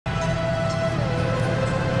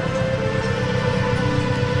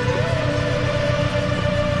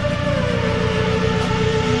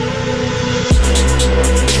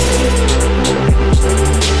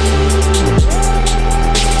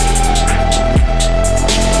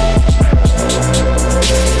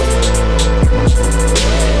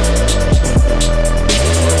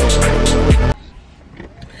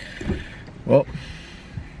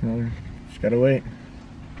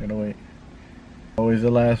Always the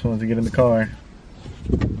last one to get in the car.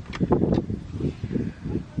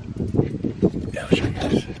 Yeah, I'll show you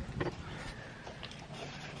guys.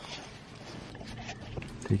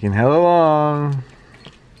 Taking hella long.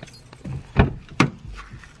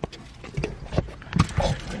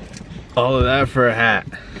 All of that for a hat.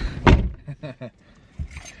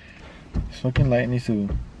 This fucking light needs to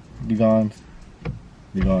be gone.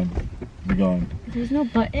 Be gone. Be gone. There's no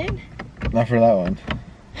button? Not for that one.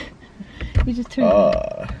 You just turned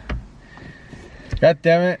it. God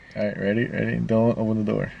damn it. Alright, ready? Ready? Don't open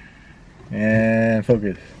the door. And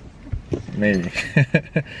focus. Maybe.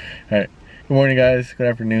 Alright. Good morning, guys. Good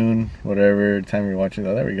afternoon. Whatever time you're watching.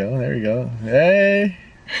 Oh, there we go. There we go. Hey!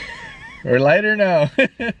 We're lighter now.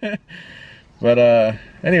 But,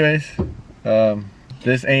 anyways.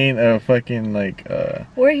 This ain't a fucking, like,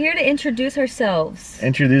 We're here to introduce ourselves.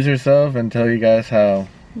 Introduce ourselves and tell you guys how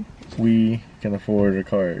we can afford our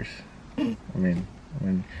cars. I mean,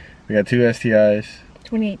 we got two STIs.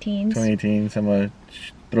 2018s. 2018s. I'm gonna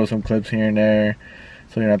throw some clips here and there,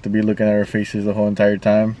 so you don't have to be looking at our faces the whole entire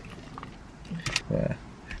time.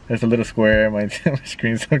 There's a little square on my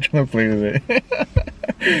screen, so I'm trying to play with it.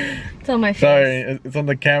 It's on my face. Sorry, it's on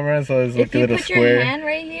the camera, so it's like a little square. If you put your hand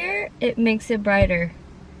right here, it makes it brighter.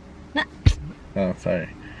 Nah. Oh, sorry.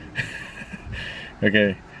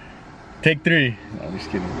 Okay, take 3. No, I'm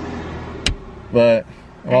just kidding. But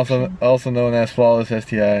I'm also known as Flawless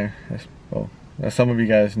STI. As some of you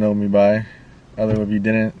guys know me by. Other of you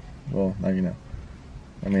didn't. Well, now you know.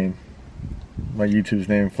 I mean, my YouTube's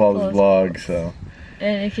name Flawless Vlog, so.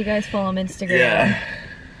 And if you guys follow on Instagram. Yeah.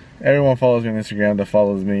 Everyone follows me on Instagram that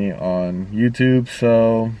follows me on YouTube.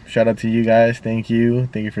 So shout out to you guys. Thank you.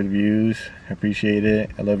 Thank you for the views. I appreciate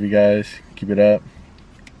it. I love you guys. Keep it up.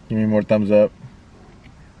 Give me more thumbs up.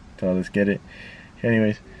 So let's get it.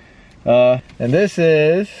 Anyways. And this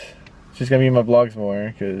is just gonna be my vlogs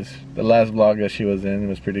more, because the last vlog that she was in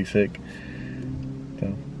was pretty sick.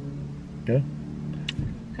 So go.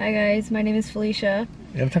 Hi guys, my name is Felicia.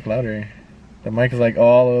 You gotta talk louder. The mic is like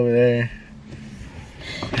all over there.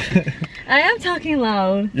 I am talking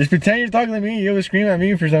loud. Just pretend you're talking to me. You always scream at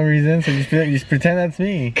me for some reason, so just pretend that's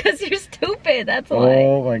me. Because you're stupid, that's why.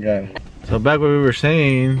 Oh my god. So back what we were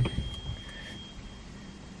saying.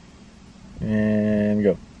 And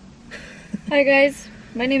go. Hi guys,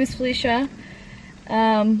 my name is Felicia.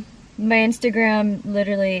 My Instagram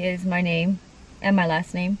literally is my name and my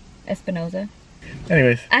last name, Espinoza.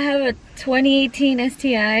 Anyways. I have a 2018 STI.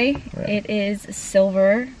 Yeah. It is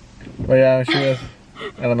silver. But yeah, she was,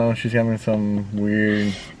 I don't know, she's having some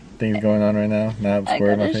weird things going on right now. Now I have a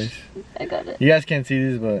square in my face. I got it. You guys can't see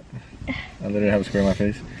this, but I literally have a square in my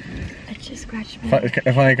face. I just scratched my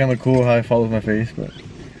I find it kind of cool how it follows my face, but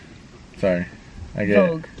sorry. I get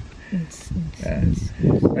Vogue. it. Yeah.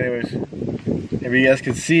 Anyways, if you guys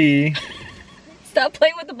can see, Stop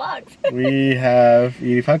playing with the box. we have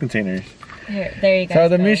 85 containers. Here, there you go. So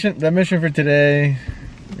the mission for today,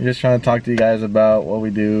 we're just trying to talk to you guys about what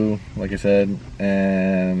we do, like I said,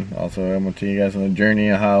 and also I'm gonna take you guys on a journey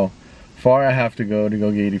of how far I have to go get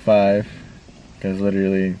 85. Because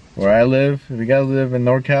literally, where I live, if you guys live in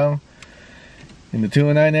NorCal, in the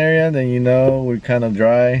 219 area, then you know we're kind of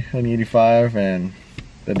dry on 85, and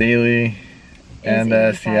the daily and the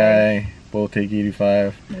 85. STI both take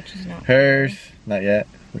 85. Which is not hers, not yet.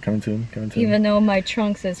 We're coming soon. Even though my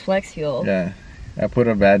trunk says Flex Fuel. Yeah, I put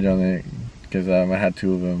a badge on it because I had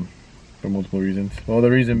 2 of them for multiple reasons. Well, the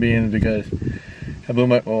reason being is because I blew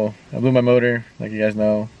my motor, like you guys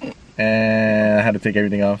know, and I had to take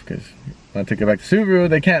everything off because when I took it back to Subaru,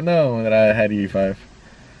 they can't know that I had 85.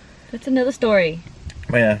 That's another story.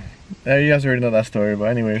 But yeah, you guys already know that story. But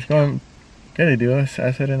anyways, yeah, they do. I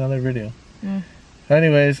said in another video. Mm. So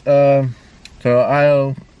anyways, so I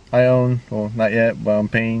own, well, not yet, but I'm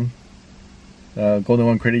paying. Golden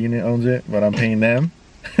One Credit Union owns it, but I'm paying them.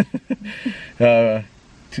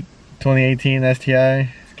 2018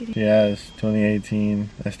 STI. She has 2018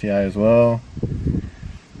 STI as well.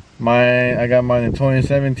 I got mine in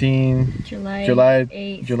 2017. July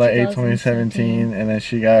 8th, 2017, and then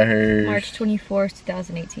she got hers March 24th,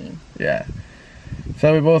 2018. Yeah.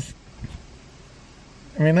 So we both,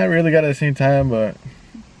 I mean, not really got it at the same time, but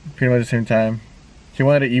pretty much the same time. She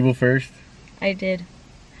wanted an Evo first. I did.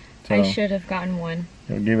 So I should have gotten one.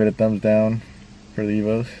 You'll give it a thumbs down for the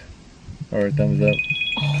Evos, or a thumbs up.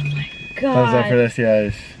 Oh my god. Thumbs up for the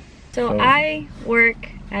STIs. So I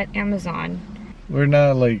work at Amazon. We're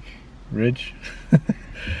not like rich.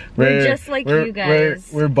 We're just like you guys.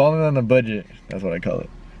 We're balling on a budget. That's what I call it.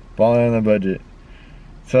 Balling on a budget.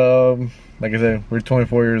 So, like I said, we're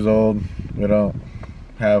 24 years old. We don't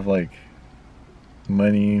have like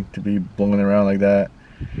money to be blowing around like that.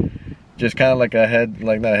 Just kind of like a head,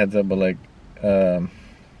 like not a heads up, but like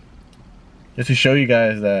just to show you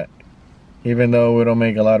guys that even though we don't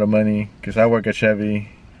make a lot of money, because I work at Chevy,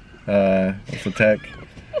 it's a tech.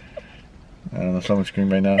 I don't know, someone's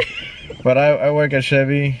screaming right now. But I work at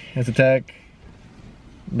Chevy as a tech.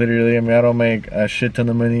 Literally, I mean, I don't make a shit ton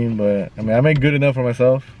of money, but I mean, I make good enough for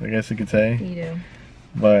myself, I guess you could say. You do.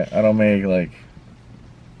 But I don't make like...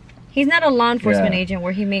 He's not a law enforcement Yeah. agent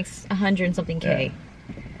where he makes 100 and something K.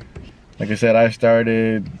 Like I said, I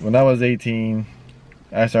started, when I was 18,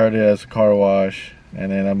 I started as a car wash, and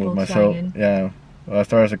then I moved myself. Volkswagen. Yeah. Well, I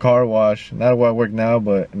started as a car wash, not where I work now,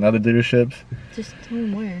 but in other dealerships. Just tell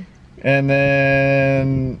him where. And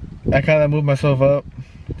then I kind of moved myself up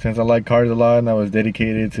since I like cars a lot, and I was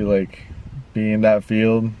dedicated to like be in that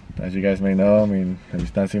field, as you guys may know. I mean, have you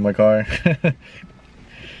not seen my car?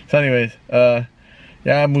 So anyways,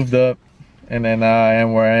 yeah, I moved up, and then now I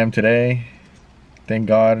am where I am today. Thank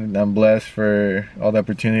God, I'm blessed for all the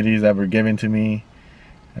opportunities that were given to me.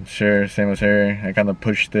 I'm sure, same as her, I kind of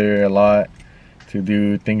pushed her a lot to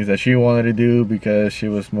do things that she wanted to do because she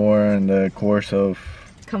was more in the course of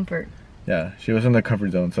Comfort. yeah, she was in the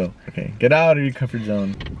comfort zone. So okay, get out of your comfort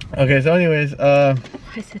zone. Okay, so anyways, Why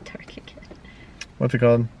is it dark again? what's it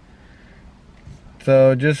called?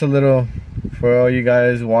 So just a little for all you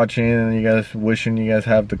guys watching and you guys wishing you guys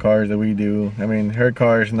have the cars that we do. I mean, her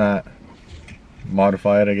car is not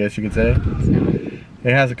modified, I guess you could say. It's not.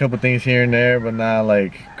 It has a couple things here and there, but not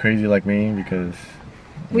like crazy like me because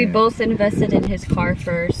We yeah. both invested in his car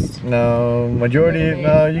first. No, majority. Really?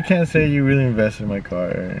 No, you can't say you really invested in my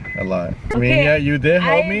car a lot. I mean, Okay, yeah, you did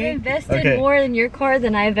help I me. invested Okay. more in your car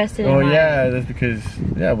than I invested in Oh mine. yeah, that's because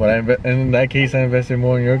yeah, but in that case I invested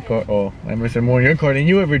more in your car. Oh, I invested more in your car than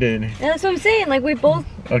you ever did. And that's what I'm saying. Like we both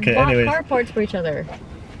Okay, bought anyways. car parts for each other.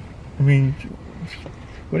 I mean,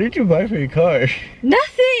 what did you buy for your car?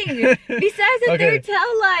 Nothing besides the Okay. third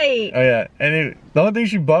tail light Oh yeah, and the only thing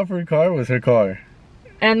she bought for her car was her car.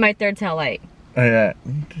 and my third tail light. Oh yeah.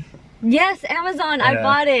 Yes, Amazon. I Yeah.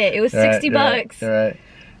 bought it. It was You're right, 60 you're right, bucks. You're right.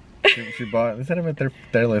 She bought. Instead of a third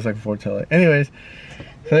light, it's like a four tail light. Anyways,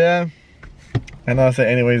 so yeah. I know I say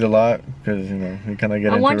anyways a lot because you know we kind of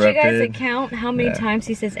get I want you interrupted. guys to count how many Yeah. times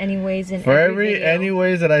he says anyways in For every every video.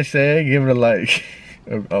 anyways that I say, give it a like.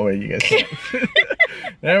 Oh wait, you guys.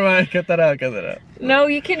 Never mind. Cut that out. Cut that out. No,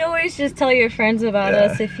 you can always just tell your friends about Yeah.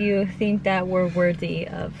 us if you think that we're worthy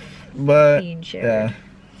of But being shared. yeah.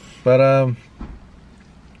 But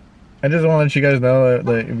I just want to let you guys know that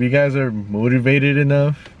like, if you guys are motivated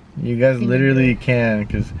enough, you guys can do literally can.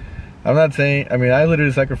 Because I'm not saying. I mean, I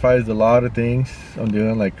literally sacrificed a lot of things I'm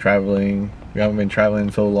doing, like traveling. We haven't been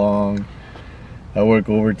traveling so long. I work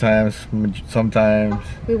overtime sometimes.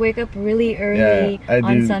 We wake up really early I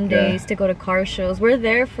on do, Sundays yeah. to go to car shows. We're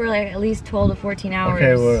there for like at least 12 to 14 hours.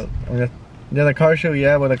 Okay, well, I mean, yeah, the car show,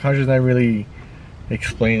 yeah, but the car show's not really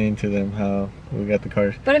explaining to them how we got the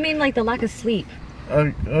cars. But I mean like the lack of sleep.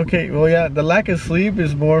 Okay, well, yeah, the lack of sleep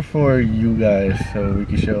is more for you guys, so we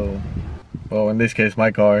can show. Well, in this case,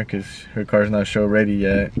 my car, because her car's not show ready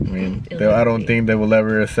yet. I mean, It'll I never don't be. think they will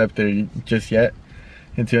ever accept her just yet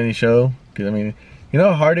into any show. Because, I mean, you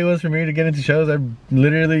know how hard it was for me to get into shows? I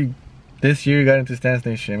literally, this year, got into Stance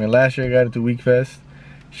Nation. I mean, last year, I got into Week Fest.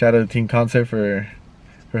 Shout out to Team Concept for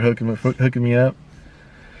hooking me up.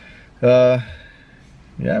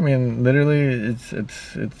 Yeah, I mean, literally,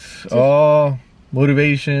 it's all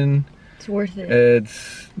motivation. It's worth it.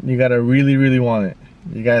 It's, you gotta really, really want it.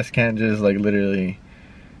 You guys can't just like literally,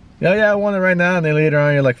 yeah, I want it right now, and then later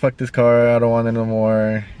on you're like, fuck this car, I don't want it no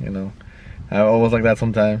more. You know, I always like that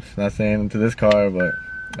sometimes. Not saying to this car, but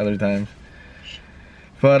other times.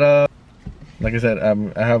 But like I said,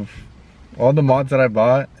 I have all the mods that I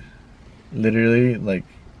bought. Literally, like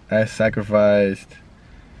I sacrificed.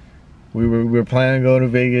 We were planning to go to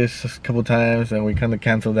Vegas a couple times, and we kind of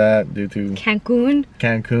canceled that due to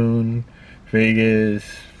Cancun, Vegas.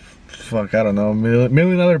 Fuck, I don't know,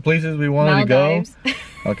 million other places we wanted Maldives. to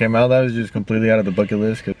go. Okay, Maldives is just completely out of the bucket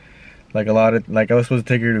list. Cause like a lot of, like I was supposed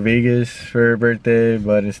to take her to Vegas for her birthday,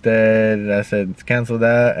 but instead I said cancel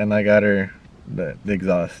that, and I got her the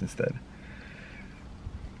exhaust instead.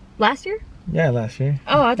 Last year? Yeah, last year.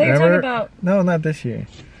 Oh, I thought you were talking Remember? about. No, not this year.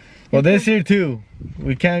 Well, this year too.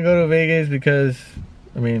 We can't go to Vegas because,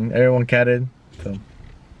 I mean, everyone catted. So,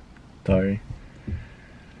 sorry.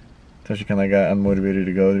 So she kind of got unmotivated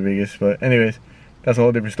to go to Vegas. But anyways, that's a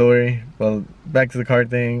whole different story. Well, back to the car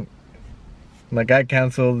thing. Like, I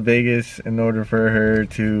canceled Vegas in order for her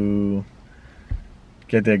to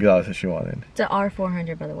get the exhaust that she wanted. It's an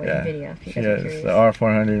R400, by the way, Yeah. video, if you She guys are has curious. the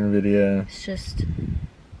R400 NVIDIA. It's just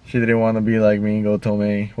She didn't want to be like me and go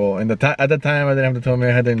Tomei. Well, at the time I didn't have the Tomei.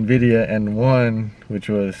 I had the Nvidia N1, which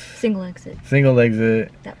was Single exit. single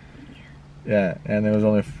exit. That, Yeah, and it was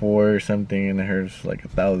only 4 or something, and hers like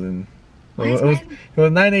 1,000. Why It is was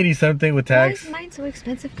mine- 980 something with why tax. is mine so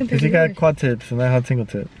expensive compared Because to you got yours? quad tips and I had single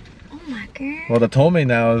tip. Oh my god. Well, the Tomei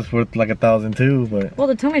now is worth like 1,000 too, but Well,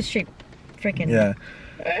 the Tomei's straight freaking. yeah.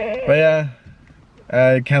 But yeah,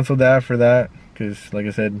 I canceled that for that because, like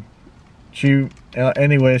I said,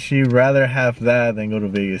 anyway, she'd rather have that than go to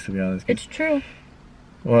Vegas, to be honest. It's true.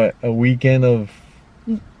 What, a weekend of...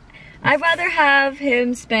 I'd rather have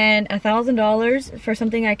him spend $1,000 for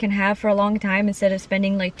something I can have for a long time instead of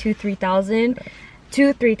spending like $2,000,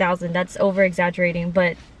 $3,000. That's over exaggerating,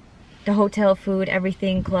 but the hotel, food,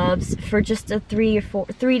 everything, clubs for just a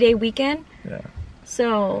 3-day weekend. Yeah.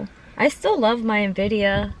 So I still love my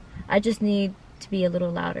Nvidia. I just need to be a little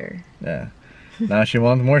louder. Yeah. Now she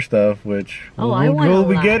wants more stuff, which I want a we'll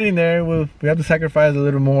be lot. getting there. We have to sacrifice a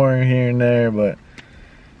little more here and there, but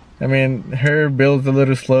I mean, her build's a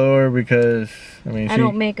little slower because I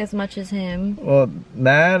don't make as much as him. Well,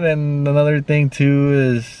 that and another thing too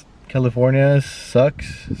is California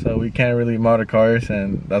sucks, so we can't really modder cars,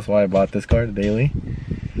 and that's why I bought this car, the Daily.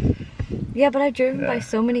 Yeah, but I've driven by Yeah.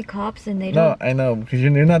 so many cops and they No, don't. I know, because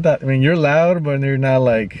you're not that. I mean, you're loud, but you're not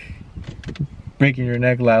like breaking your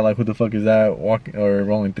neck loud. Like, who the fuck is that walking or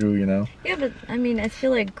rolling through? You know? Yeah, but I mean, I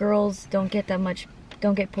feel like girls don't get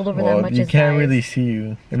pulled over that Well, much you as can't guys. really see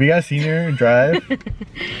you. If you guys seen her drive,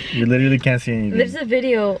 you literally can't see anything. There's a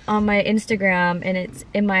video on my Instagram and it's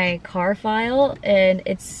in my car file and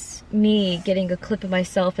it's me getting a clip of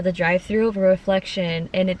myself at the drive-thru of a reflection,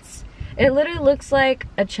 and it literally looks like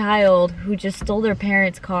a child who just stole their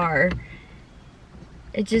parents' car.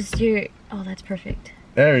 Oh, that's perfect.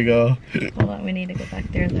 There we go. Hold on, we need to go back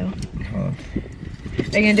there though. Oh, Are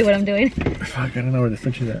you gonna do what I'm doing? fuck, I don't know where the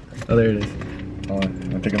switch is at. Oh, there it is. Hold on,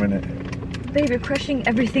 it'll take a minute. Babe, you're crushing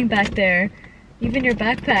everything back there. Even your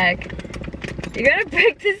backpack. You're gonna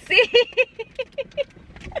break the seat.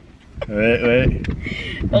 Wait.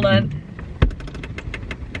 Hold on.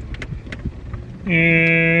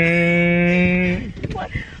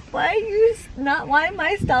 Why am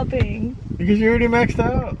I stopping? Because you're already maxed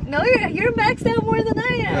out. No, you're maxed out more than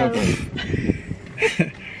I am.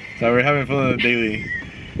 So we're having fun with the Daily.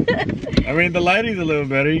 I mean, the lighting's a little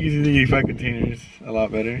better. You can see the E5 containers a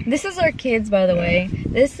lot better. This is our kids, by the way.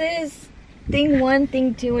 This is thing 1,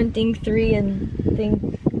 thing 2, and thing 3, and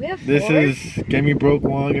thing... We have 4? This is Get Me Broke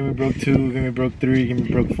 1, Get Me Broke 2, Get Me Broke 3, Get Me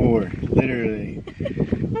Broke 4. Literally.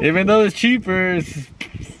 Even though it's cheaper,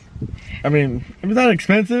 I mean, it's not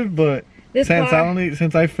expensive, but This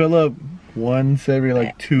since I fill up once every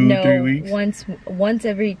like 2-3 weeks. Once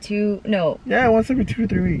every 2... No. Yeah, once every 2 or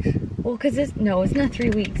 3 weeks. Well, because it's not 3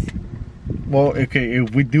 weeks. Well, okay,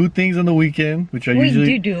 if we do things on the weekend, which I We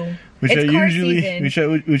usually do. Which It's I car usually,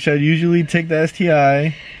 season. which I usually take the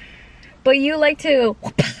STI. But you like to...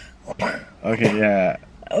 Okay, yeah.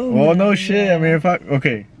 Oh Well, no my shit.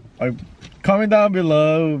 God. I mean, comment down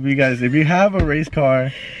below, you guys. If you have a race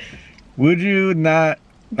car, would you not?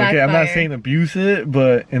 Okay, I'm not Backfire. saying abuse it,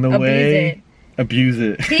 but in a way, abuse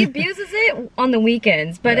it. He abuses it on the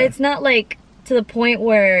weekends, but Yeah. it's not like to the point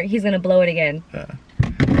where he's gonna blow it again.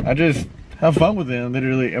 I just have fun with it.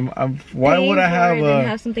 Literally, why Paying would I for have it and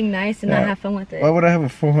have something nice and Yeah. not have fun with it? Why would I have a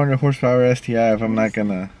 400 horsepower STI if I'm not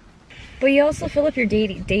gonna? But you also fill up your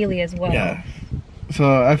daily as well. Yeah.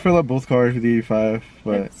 So I fill up both cars with the 85,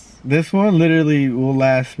 but That's- this one literally will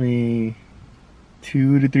last me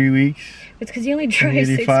 2 to 3 weeks. It's because you only drive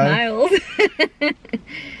 6 85? miles.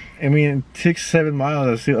 I mean, 6-7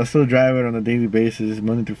 miles. I still drive it on a daily basis,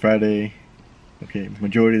 Monday through Friday. Okay,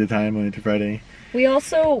 majority of the time, Monday through Friday. We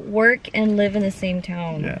also work and live in the same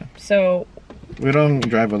town. Yeah. So, We don't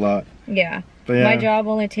drive a lot, yeah. but yeah. My job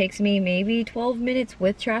only takes me maybe 12 minutes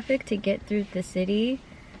with traffic to get through the city,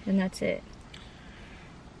 and that's it.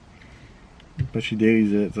 But she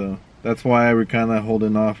dailies it, so that's why we're kind of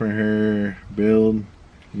holding off on her build.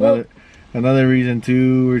 Another reason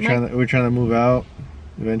too, we're trying to move out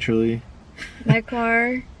eventually. My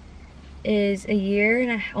car is almost a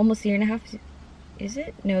year and a half. Is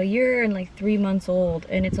it? No, a year and like 3 months old,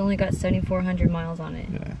 and it's only got 7,400 miles on it.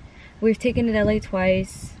 Yeah. We've taken it to LA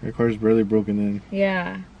twice. Her car's barely broken in.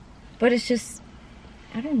 Yeah. But it's just,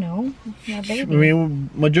 I don't know. My I baby.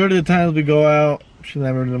 mean, majority of the times we go out, she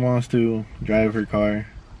never wants to drive her car,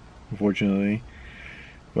 unfortunately.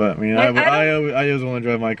 But I mean, I always want to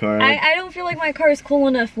drive my car. I don't feel like my car is cool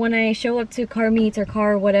enough when I show up to car meets or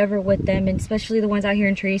car whatever with them, and especially the ones out here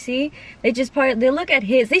in Tracy. They look at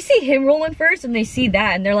his, they see him rolling first, and they see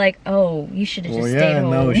that, and they're like, oh, you should have just stayed home.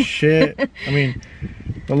 No shit. I mean,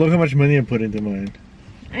 But look how much money I put into mine.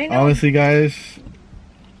 I know. Honestly, guys,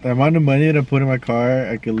 the amount of money that I put in my car,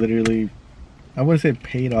 I could literally, I wouldn't say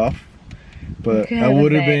paid off, but I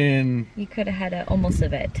would have been. You could have had almost a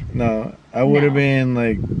vet. No, I would have been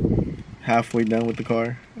like halfway done with the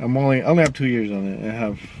car. I only have 2 years on it. I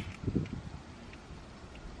have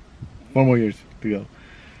 4 more years to go.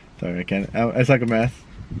 Sorry, I can't. I suck at math.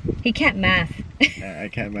 He can't math. I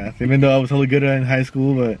can't math, even though I was totally good at it in high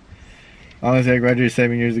school. But honestly, I graduated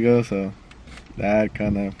 7 years ago, so that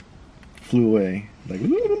kind of flew away. Like,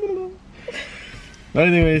 but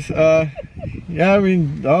anyways, yeah. I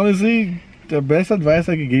mean, honestly, the best advice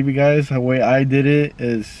I could give you guys, the way I did it,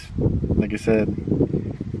 is, like I said,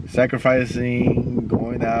 sacrificing,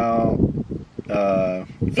 going out.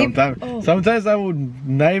 Sometimes I would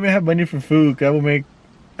not even have money for food.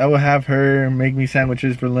 I would have her make me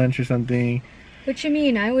sandwiches for lunch or something. What you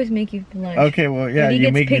mean? I always make you lunch. Okay, well, yeah,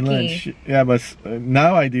 you make me lunch. Yeah, but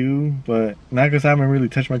now I do, but not because I haven't really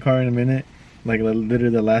touched my car in a minute. Like, literally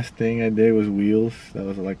the last thing I did was wheels. That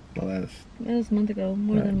was like the last. That was a month ago,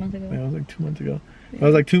 more than a month ago. Yeah, it was like 2 months ago. Yeah. It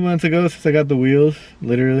was like 2 months ago since I got the wheels,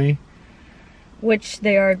 literally. Which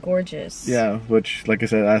they are gorgeous. Yeah, which, like I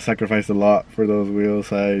said, I sacrificed a lot for those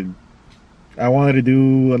wheels. I wanted to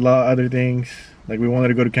do a lot of other things. Like, we wanted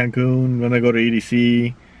to go to Cancun, we wanted to go to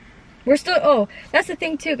EDC. We're still, oh, that's the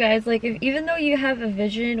thing too, guys. Like, even though you have a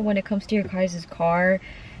vision when it comes to your guys' car,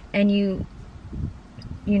 and you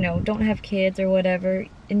know, don't have kids or whatever,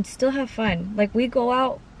 and still have fun. Like, we go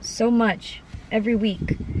out so much every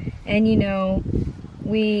week, and you know,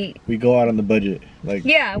 we go out on the budget. Like,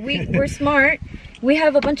 yeah, we're smart. We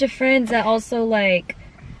have a bunch of friends that also like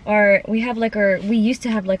we used to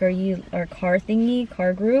have like our car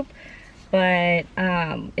group, but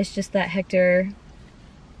it's just that Hector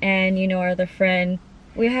and, you know, our other friend,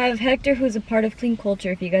 we have Hector, who's a part of Clean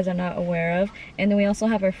Culture, if you guys are not aware of, and then we also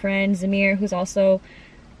have our friend Zamir, who's also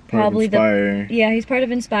probably he's part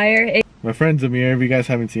of Inspire. My friend Zamir, if you guys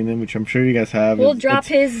haven't seen him, which I'm sure you guys have, we'll drop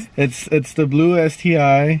his. It's the blue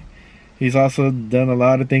STI. He's also done a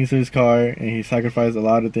lot of things to his car, and he sacrificed a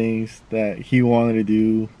lot of things that he wanted to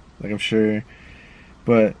do, like, I'm sure.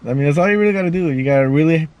 But I mean, that's all you really gotta do. You gotta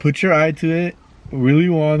really put your eye to it, really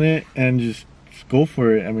want it, and just go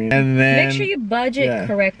for it. I mean, and then make sure you budget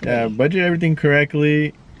correctly. Yeah, budget everything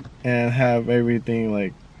correctly, and have everything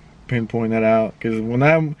like pinpoint that out. Because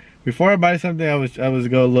before I buy something, I was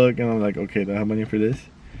go look, and I'm like, okay, do I have money for this?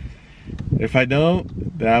 If I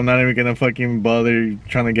don't, then I'm not even gonna fucking bother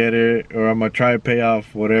trying to get it, or I'm gonna try to pay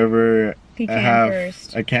off whatever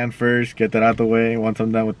I can first, get that out the way. Once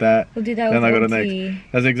I'm done with that, we'll do that. Then I go to next.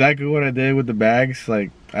 That's exactly what I did with the bags. Like,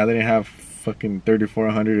 I didn't have fucking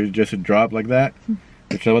 3,400 just a drop like that.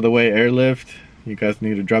 Which, by the way, Airlift, you guys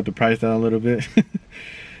need to drop the price down a little bit.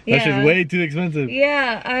 That's just way too expensive.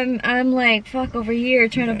 Yeah, I'm like, fuck, over here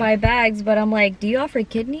trying to buy bags, but I'm like, do you offer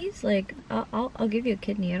kidneys? Like, I'll give you a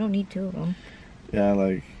kidney. I don't need 2 of them. Yeah,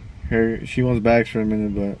 like, she wants bags for a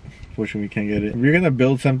minute, but unfortunately we can't get it. If you're gonna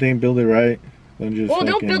build something, build it right. Don't just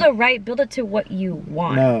don't build it right, build it to what you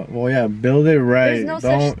want. No, well, yeah, build it right. There's no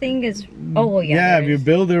such thing as, oh, well, yeah. Yeah, if you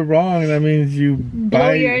build it wrong, that means you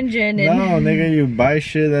blow your engine. No, nigga, you buy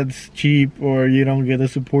shit that's cheap, or you don't get the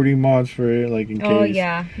supporting mods for it, like, in case. Oh,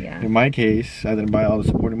 yeah. In my case, I didn't buy all the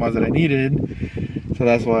supporting mods that I needed, so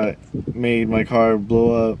that's what made my car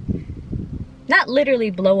blow up. Not literally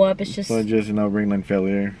blow up, it's just... So just, you know, ringline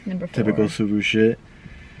failure. Number 4. Typical Subaru shit.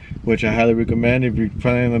 Which I highly recommend. If you're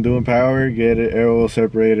planning on doing power, get an air oil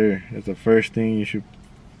separator. It's the first thing you should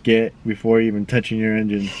get before even touching your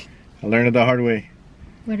engine. I learned it the hard way.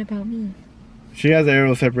 What about me? She has an air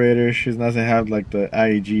oil separator. She doesn't have like the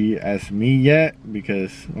IAG as me yet,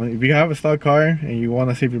 because if you have a stock car and you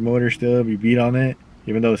want to save your motor still, if you beat on it,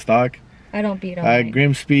 even though it's stock. I don't beat on it.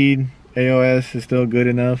 Grim Speed AOS is still good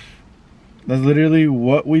enough. That's literally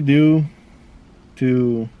what we do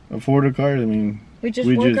to afford a car. I mean,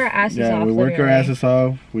 we work our asses off. Yeah, we work our asses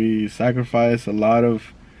off. We sacrifice a lot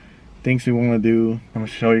of things we want to do. I'm gonna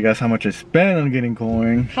show you guys how much I spent on getting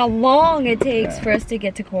corn. How long it takes for us to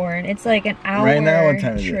get to corn. It's like an hour right now, what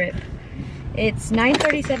time trip. Is it? It's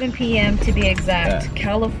 9:37 p.m. to be exact,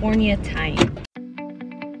 California time.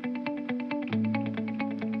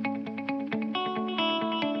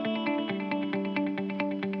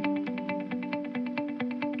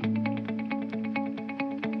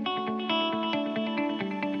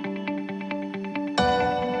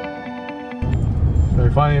 We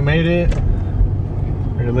finally made it.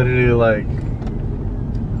 We're literally like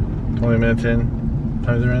 20 minutes in. What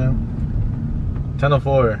time is it right now?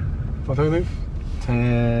 10:04. What time do we leave?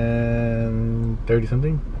 10:30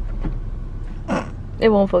 something. It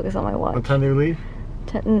won't focus on my watch. What time do we leave?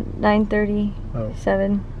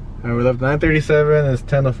 9:37. And we left 9:37. It's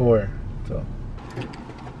 10:04. So.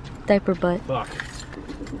 Diaper butt. Fuck.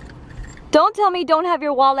 Don't tell me you don't have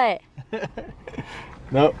your wallet.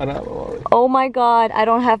 Nope, I don't have a wallet. Oh my god, I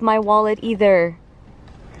don't have my wallet either.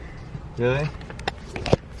 Really?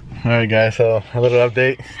 Alright guys, so a little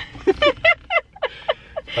update. Put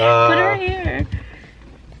it right here.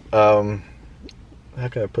 How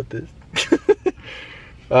can I put this?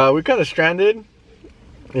 We kind of stranded.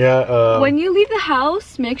 Yeah. When you leave the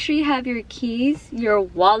house, make sure you have your keys, your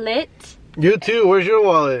wallet. You too. Where's your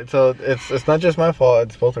wallet? So it's not just my fault.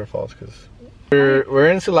 It's both our faults because we're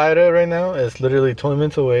in Salida right now. It's literally 20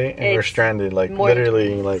 minutes away, and we're stranded. Like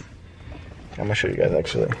literally, like I'm gonna show you guys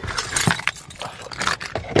actually.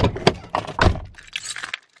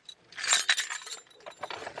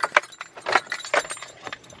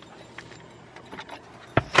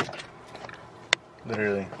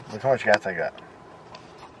 Literally, look how much gas I got.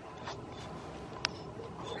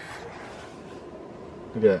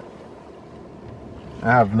 Look at that.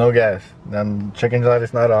 I have no gas. Then check engine light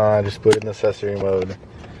is not on. I just put it in accessory mode.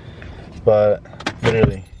 But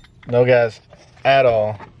literally, no gas at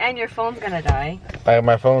all. And your phone's gonna die.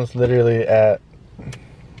 My phone's literally at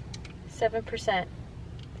 7%.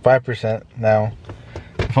 5% now.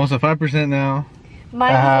 My phone's at 5% now.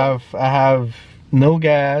 Mine I have no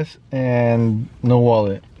gas and no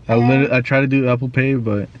wallet. I tried to do Apple Pay,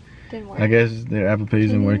 but didn't work. I guess their Apple Pay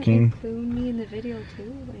isn't working. Include me in the video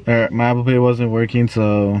too. My Apple Pay wasn't working,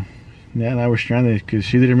 so yeah, now we're stranded because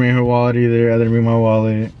she didn't bring her wallet either. I didn't bring my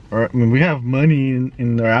wallet. I mean, we have money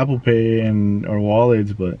in our Apple Pay and our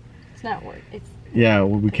wallets, but it's not working. Yeah,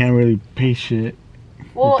 well, we can't really pay shit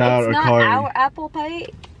without our not card. Our Apple Pay.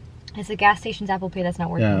 It's a gas station's Apple Pay that's not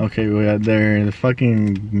working. Yeah, okay, we got the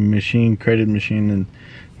fucking machine, credit machine, and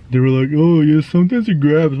they were like, oh yeah, sometimes it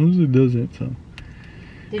grabs, sometimes it doesn't. So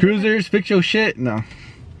cruisers, fix your shit. No,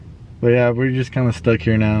 but yeah, we're just kind of stuck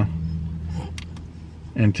here now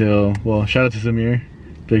until, well, shout out to Samir,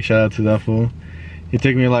 big shout out to that fool. It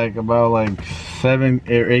took me like about 7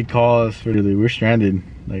 or 8 calls for really. We're stranded.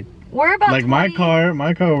 We're about like 20,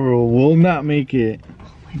 my car will not make it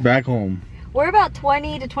back home. We're about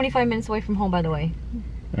 20 to 25 minutes away from home, by the way.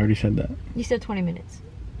 I already said that. You said 20 minutes.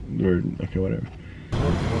 Or, okay, whatever.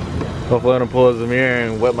 Hopefully I don't pull a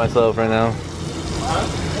Zamir and wet myself right now.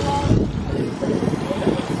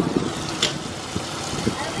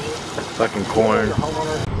 Fucking corn.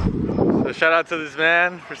 So shout out to this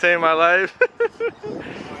man for saving my life.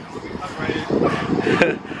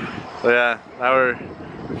 So yeah, now we're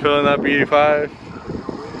filling up E85.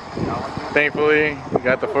 Thankfully, we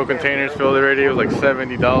got the 4 containers filled already. It was like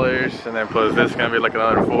 $70, and then plus this is gonna be like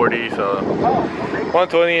another 40, so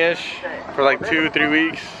 120-ish for like 2-3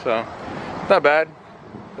 weeks. So not bad,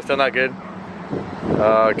 but still not good.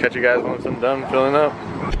 Catch you guys once I'm done filling up.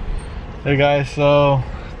 Hey guys, so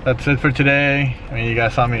that's it for today. I mean, you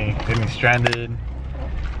guys saw me getting stranded,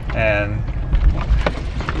 and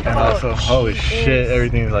also, holy shit,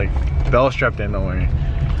 everything's like bell strapped in. Don't worry.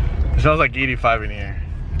 It smells like E85 in here.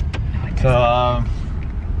 So,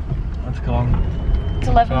 what's it called? It's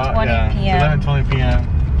 11:20 p.m. It's 11:20 p.m.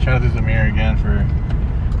 Shout out to Zamir again for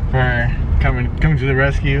coming to the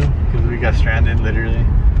rescue because we got stranded literally.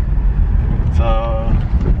 So,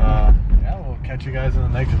 yeah, we'll catch you guys in the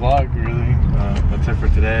next vlog. Really, that's it for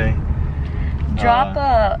today. Drop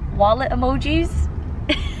wallet emojis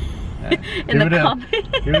in the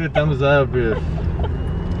comments. Give it a thumbs up if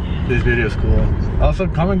this video is cool. Also,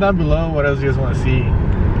 comment down below what else you guys want to see.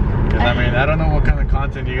 Because I mean, I don't know what kind of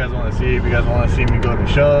content you guys want to see. If you guys want to see me go to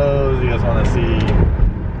shows, you guys want to see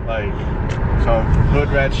like some hood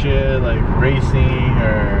rat shit, like racing,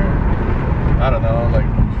 or I don't know, like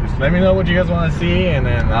just let me know what you guys want to see, and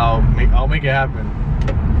then I'll make it happen.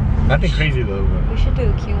 Nothing crazy though. But we should do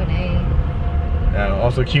a Q&A. Yeah,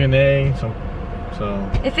 also Q&A. So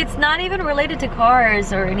if it's not even related to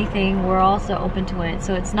cars or anything, we're also open to it.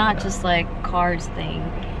 So it's not just like cars thing.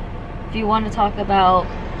 If you want to talk about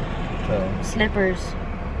slippers,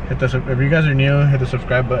 if you guys are new, hit the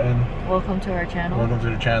subscribe button. Welcome to our channel. Welcome to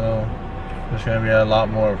the channel. There's gonna be a lot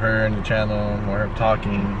more of her in the channel, more of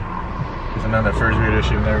talking. Because I know the first video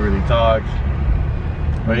she never really talked.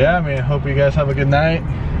 But yeah, I mean, I hope you guys have a good night.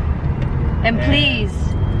 And please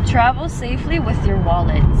travel safely with your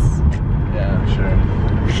wallets. Yeah, sure.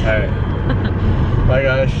 Alright. Bye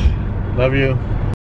guys. Love you.